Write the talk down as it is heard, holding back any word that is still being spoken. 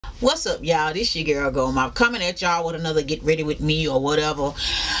What's up, y'all? This your girl Goldmouth coming at y'all with another get ready with me or whatever.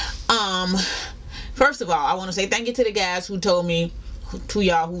 First of all, I want to say thank you to the guys who told me, to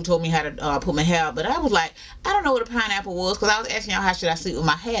y'all who told me how to put my hair up. But I was like, I don't know what a pineapple was, because I was asking y'all how should I sleep with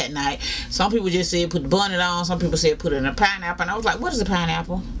my hair at night. Some people just said put the bonnet on, some people said put it in a pineapple, and I was like, what is a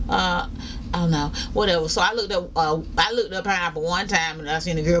pineapple? I don't know, whatever. So I looked up pineapple one time, and I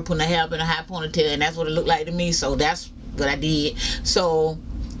seen a girl putting her hair up in a high ponytail, and that's what it looked like to me. So that's what I did. So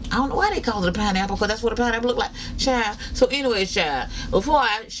I don't know why they call it a pineapple, because that's what a pineapple look like, child. So anyways, child, before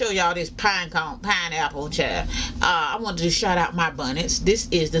I show y'all this pineapple, child, I wanted to shout out my bonnets. This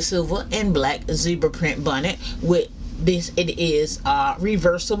is the silver and black zebra print bonnet with this. It is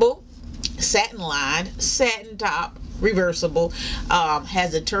reversible, satin lined, satin top, reversible,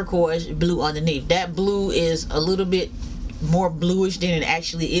 has a turquoise blue underneath. That blue is a little bit more bluish than it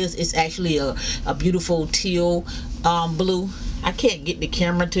actually is. It's actually a beautiful teal blue. I can't get the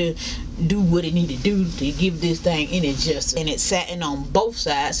camera to do what it need to do to give this thing any justice. And it's satin on both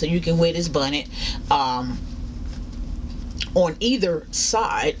sides, so you can wear this bonnet on either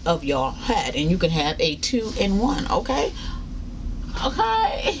side of your hat, and you can have a 2-in-1.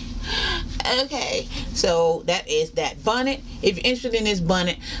 Okay, so that is that bonnet. If you're interested in this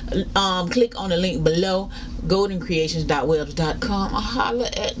bonnet, click on the link below, goldencreations.webs.com, or holler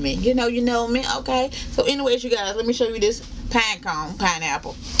at me. You know me. Okay, so anyways, you guys, let me show you this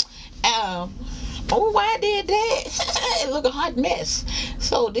pineapple. Oh, why I did that? It look a hot mess.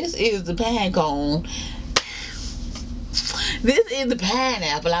 So this is the pine cone. This is the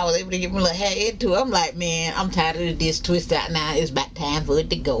pineapple. I was able to get my little hair into it. I'm like, man, I'm tired of this twist out now. It's about time for it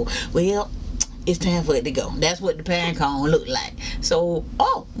to go. Well, it's time for it to go. That's what the pine cone looked like. So,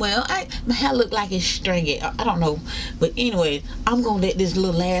 oh, well, my hair look like it's stringy. I don't know. But anyway, I'm going to let this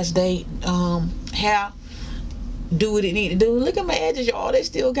little last day hair do what it need to do. Look at my edges, y'all. They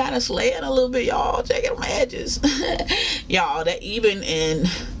still kind of slaying a little bit, y'all. Check out my edges. Y'all, that even, and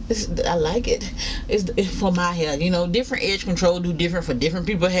I like it. It's for my hair. You know, different edge control do different for different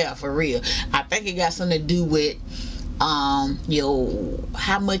people's hair, for real. I think it got something to do with how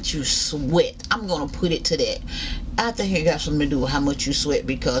much you sweat. I'm gonna put it to that. I think it got something to do with how much you sweat,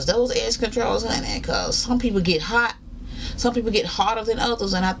 because those edge controls, honey, because some people get hot, some people get hotter than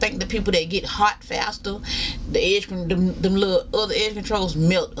others, and I think the people that get hot faster, the edge, them little other edge controls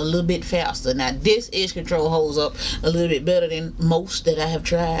melt a little bit faster. Now this edge control holds up a little bit better than most that I have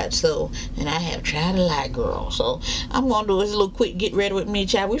tried. So, and I have tried a lot, girl. So I'm gonna do this little quick get ready with me,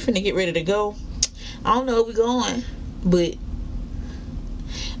 child. We finna get ready to go. I don't know where we're going, but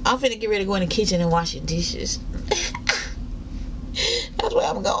I'm finna get ready to go in the kitchen and wash the dishes. That's where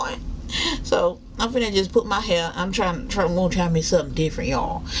I'm going. So I'm finna just put my hair. I'm gonna try me something different,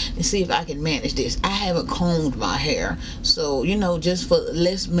 y'all, and see if I can manage this. I haven't combed my hair, so just for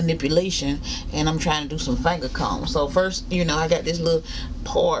less manipulation, and I'm trying to do some finger comb. So first, I got this little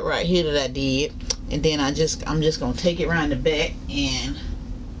part right here that I did, and then I'm just gonna take it around the back and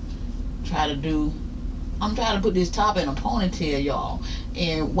I'm trying to put this top in a ponytail, y'all.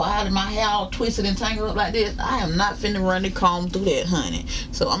 And why my hair all twisted and tangled up like this? I am not finna run the comb through that, honey.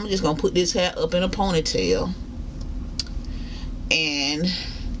 So I'm just gonna put this hair up in a ponytail and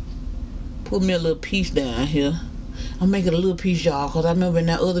put me a little piece down here. I'm making a little piece, y'all, because I remember in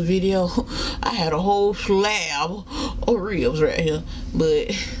that other video I had a whole slab of ribs right here.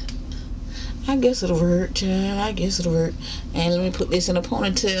 But I guess it'll work, child. I guess it'll work. And let me put this in a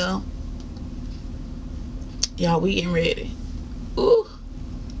ponytail. Y'all, we getting ready. Ooh.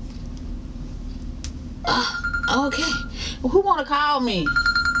 Okay. Well, who want to call me?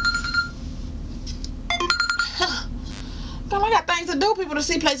 Come on, I got things to do, people to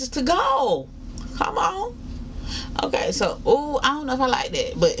see, places to go. Come on. Okay, so, I don't know if I like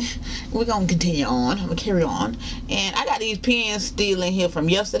that, but we're going to continue on. I'm going to carry on. And I got these pins still in here from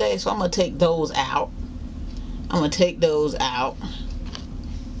yesterday, so I'm going to take those out.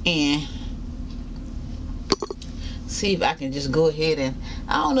 And see if I can just go ahead and,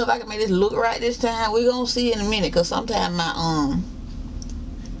 I don't know if I can make this look right this time. We're gonna see in a minute, because sometimes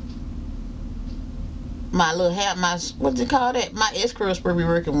my little hair, what do you call that, my S-curl spray be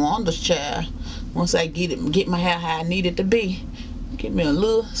working wonders, child. Once I get my hair how I need it to be. Get me a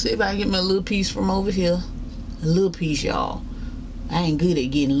little, see if I can get me a little piece from over here. A little piece, y'all. I ain't good at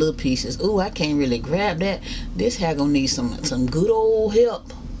getting little pieces. Ooh, I can't really grab that. This hair gonna need some good old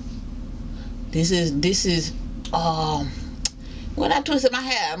help. This is when I twisted my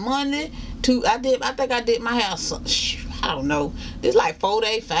hair Monday I think I did my hair I don't know, this like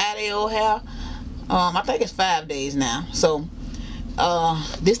 4-day 5-day old hair. I think it's 5 days now. So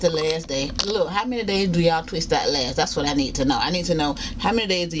this the last day. Look, how many days do y'all twist that last? That's what I need to know. I need to know how many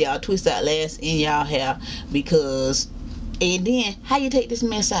days do y'all twist that last in y'all hair, because, and then how you take this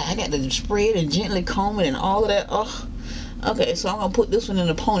mess out. I got to spray it and gently comb it and all of that. Oh, okay, so I'm gonna put this one in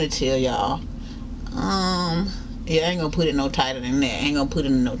a ponytail, y'all. Yeah, I ain't gonna put it no tighter than that. I ain't gonna put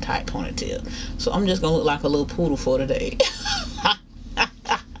it in no tight ponytail. So I'm just gonna look like a little poodle for today.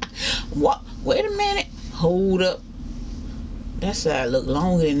 What? Wait a minute. Hold up. That side look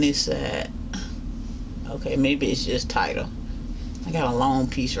longer than this side. Okay, maybe it's just tighter. I got a long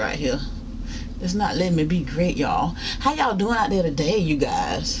piece right here. It's not letting me be great, y'all. How y'all doing out there today, you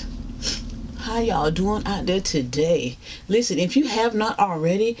guys? How y'all doing out there today? Listen, if you have not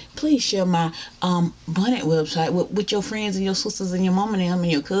already, please share my bonnet website with your friends and your sisters and your mom and them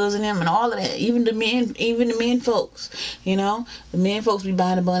and your cousin and them and all of that. Even the men folks. You know, the men folks be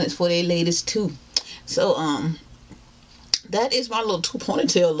buying the bonnets for their ladies too. So that is my little two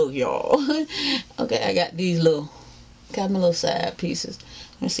ponytail look, y'all. Okay, I got these my little side pieces.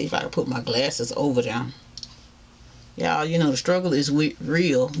 Let me see if I can put my glasses over them. Y'all, you know, the struggle is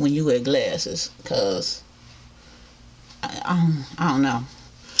real when you wear glasses, cause I don't know.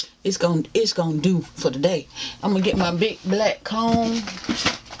 It's gonna do for today. I'm gonna get my big black comb.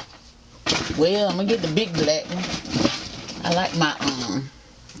 Well, I'm gonna get the big black one. I like my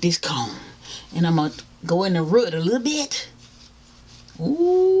this comb, and I'm gonna go in the root a little bit.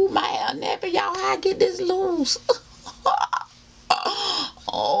 Ooh, my hair nappy, y'all. How I get this loose?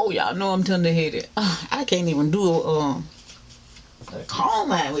 Oh, y'all know I'm tender-headed. I can't even do a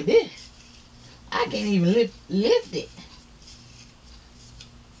comb out with this. I can't even lift it.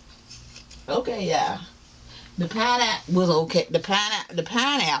 Okay, y'all. The pineapple was okay. The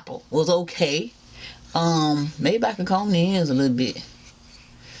pineapple was okay. Maybe I can comb the ends a little bit.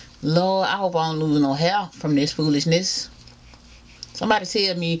 Lord, I hope I don't lose no hair from this foolishness. Somebody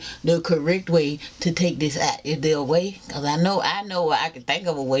tell me the correct way to take this out. Is there a way? Because I know I can think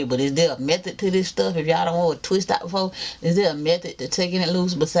of a way, but is there a method to this stuff? If y'all don't want to twist out before, is there a method to taking it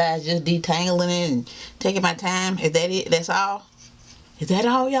loose besides just detangling it and taking my time? Is that it? That's all? Is that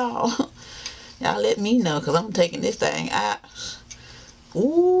all, y'all? Y'all let me know, because I'm taking this thing out.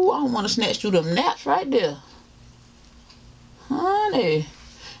 Ooh, I don't want to snatch through them naps right there. Honey.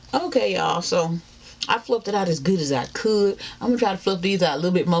 Okay, y'all, so I fluffed it out as good as I could. I'm gonna try to fluff these out a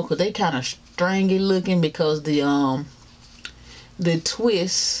little bit more because they kind of stringy looking, because the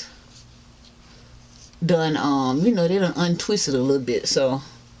twist done you know, they done untwisted a little bit. So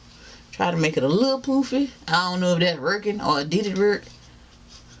try to make it a little poofy. I don't know if that's working or did it work.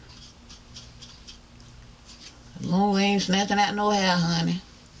 As long as I ain't snatching out no hair, honey.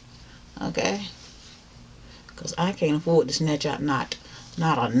 Okay, because I can't afford to snatch out not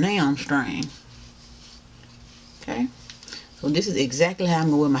a damn string. Okay, so this is exactly how I'm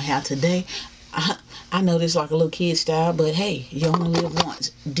gonna wear my hair today. I know this is like a little kid style, but hey, you only live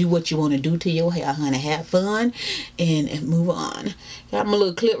once. Do what you want to do to your hair, honey. Have fun and move on. Got my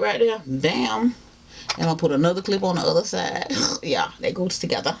little clip right there. Bam. And I'll put another clip on the other side. Yeah, that goes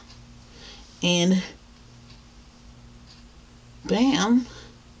together. And bam.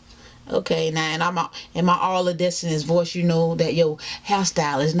 Okay, now, and in my All of Destiny's voice, you know that your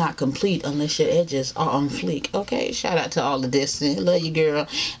hairstyle is not complete unless your edges are on fleek. Okay, shout out to All of Destiny. Love you, girl.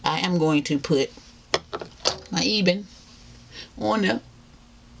 I am going to put my even on there.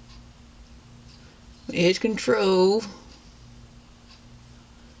 Edge control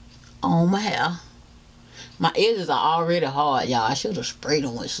on my hair. My edges are already hard, y'all. I should have sprayed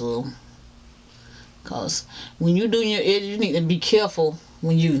them with some. Because when you doing your edges, you need to be careful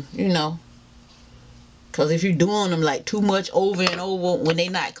when you know. Because if you're doing them like too much over and over when they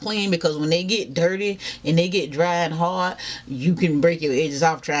not clean, because when they get dirty and they get dry and hard, you can break your edges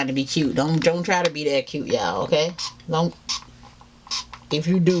off trying to be cute. Don't try to be that cute, y'all, okay? Don't. If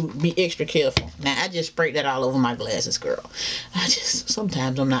you do, be extra careful. Now, I just sprayed that all over my glasses, girl.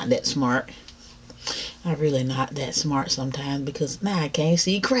 Sometimes I'm not that smart. I'm really not that smart sometimes, because now I can't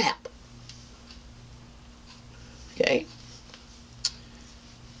see crap. Okay.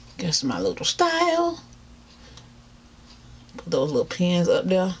 Guess my little style. Put those little pins up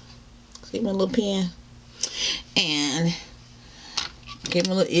there. See my little pin? And get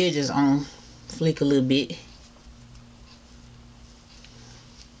my little edges on. Flick a little bit.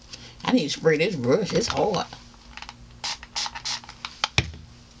 I need to spray this brush. It's hard.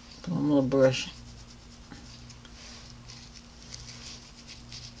 Put on a little brush.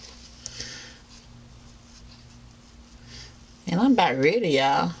 And I'm about ready,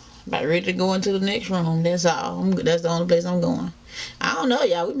 y'all. About ready to go into the next room. That's all. That's the only place I'm going. I don't know,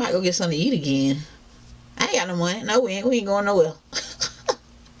 y'all. We might go get something to eat again. I ain't got no money. No, we ain't going nowhere.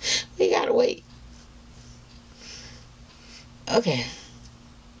 We gotta wait. Okay.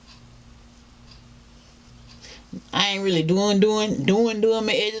 I ain't really doing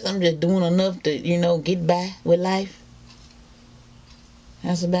my edges. I'm just doing enough to, you know, get by with life.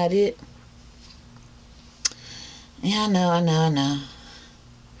 That's about it. Yeah, I know.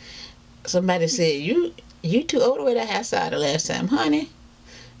 Somebody said, you too old to wear that hairstyle the last time. Honey,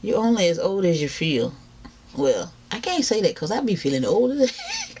 you only as old as you feel. Well, I can't say that because I be feeling older.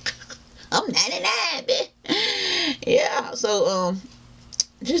 I'm 99, bitch. Yeah, so,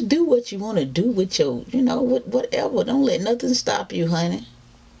 just do what you want to do with your, you know, whatever. Don't let nothing stop you, honey.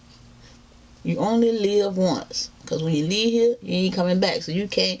 You only live once. Because when you leave here, you ain't coming back. So you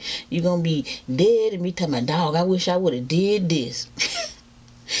can't, you're going to be dead and be telling my dog, I wish I would have did this.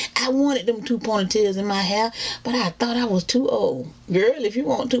 I wanted them 2 ponytails in my hair, but I thought I was too old. Girl, if you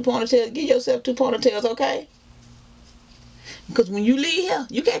want 2 ponytails, give yourself 2 ponytails, okay? Because when you leave here,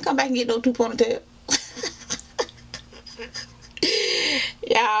 you can't come back and get no 2 ponytails.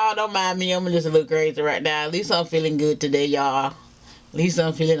 Y'all don't mind me. I'm just a little crazy right now. At least I'm feeling good today, y'all. At least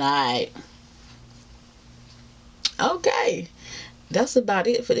I'm feeling alright. Okay, that's about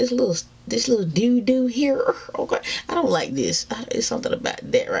it for this little doo here. Okay, I don't like this. It's something about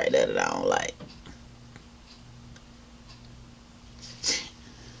that right there that I don't like.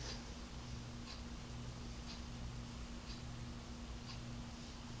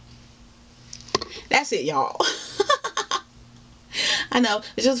 That's it, y'all. I know,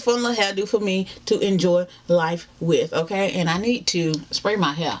 it's just a fun little hairdo for me to enjoy life with, okay? And I need to spray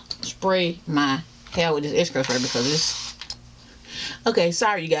my hair with this extra spray because it's... Okay,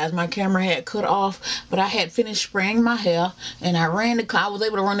 sorry you guys, my camera had cut off, but I had finished spraying my hair, and I was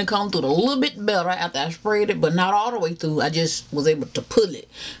able to run the comb through it a little bit better after I sprayed it, but not all the way through. I just was able to pull it.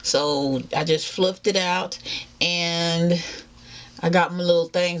 So I just fluffed it out, and I got my little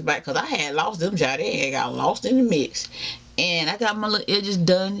things back because I had lost them, child. They had got lost in the mix. And I got my little edges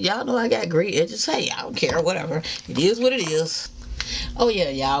done. Y'all know I got great edges. Hey, I don't care, whatever. It is what it is. Oh yeah,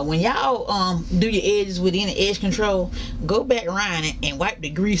 y'all. When y'all do your edges with any edge control, go back around it and wipe the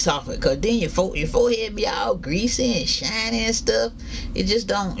grease off it. Cause then your forehead be all greasy and shiny and stuff. It just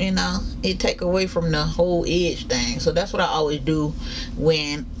don't, you know, it take away from the whole edge thing. So that's what I always do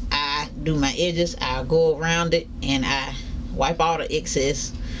when I do my edges. I go around it and I wipe all the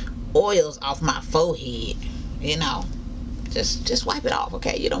excess oils off my forehead. You know. Just wipe it off,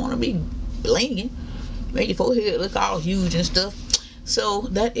 okay? You don't want to be blinging. Make your forehead look all huge and stuff. So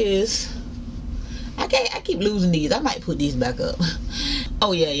that is... I keep losing these. I might put these back up.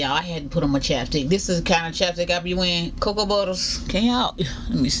 Oh yeah, y'all. I had to put on my chapstick. This is the kind of chapstick I be wearing. Cocoa Butters. Can y'all...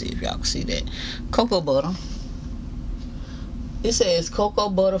 Let me see if y'all can see that. Cocoa Butter. It says Cocoa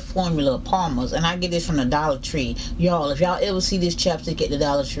Butter Formula Palmer's. And I get this from the Dollar Tree. Y'all, if y'all ever see this chapstick at the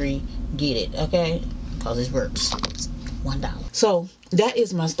Dollar Tree, get it, okay? Because it works. $1. So that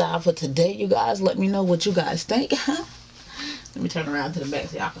is my style for today, you guys. Let me know what you guys think. Let me turn around to the back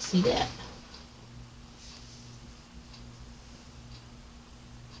so y'all can see that.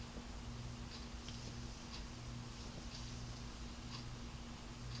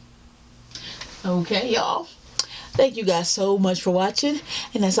 Okay, y'all. Thank you guys so much for watching.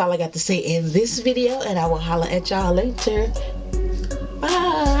 And that's all I got to say in this video. And I will holler at y'all later.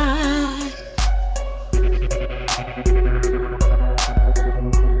 Bye.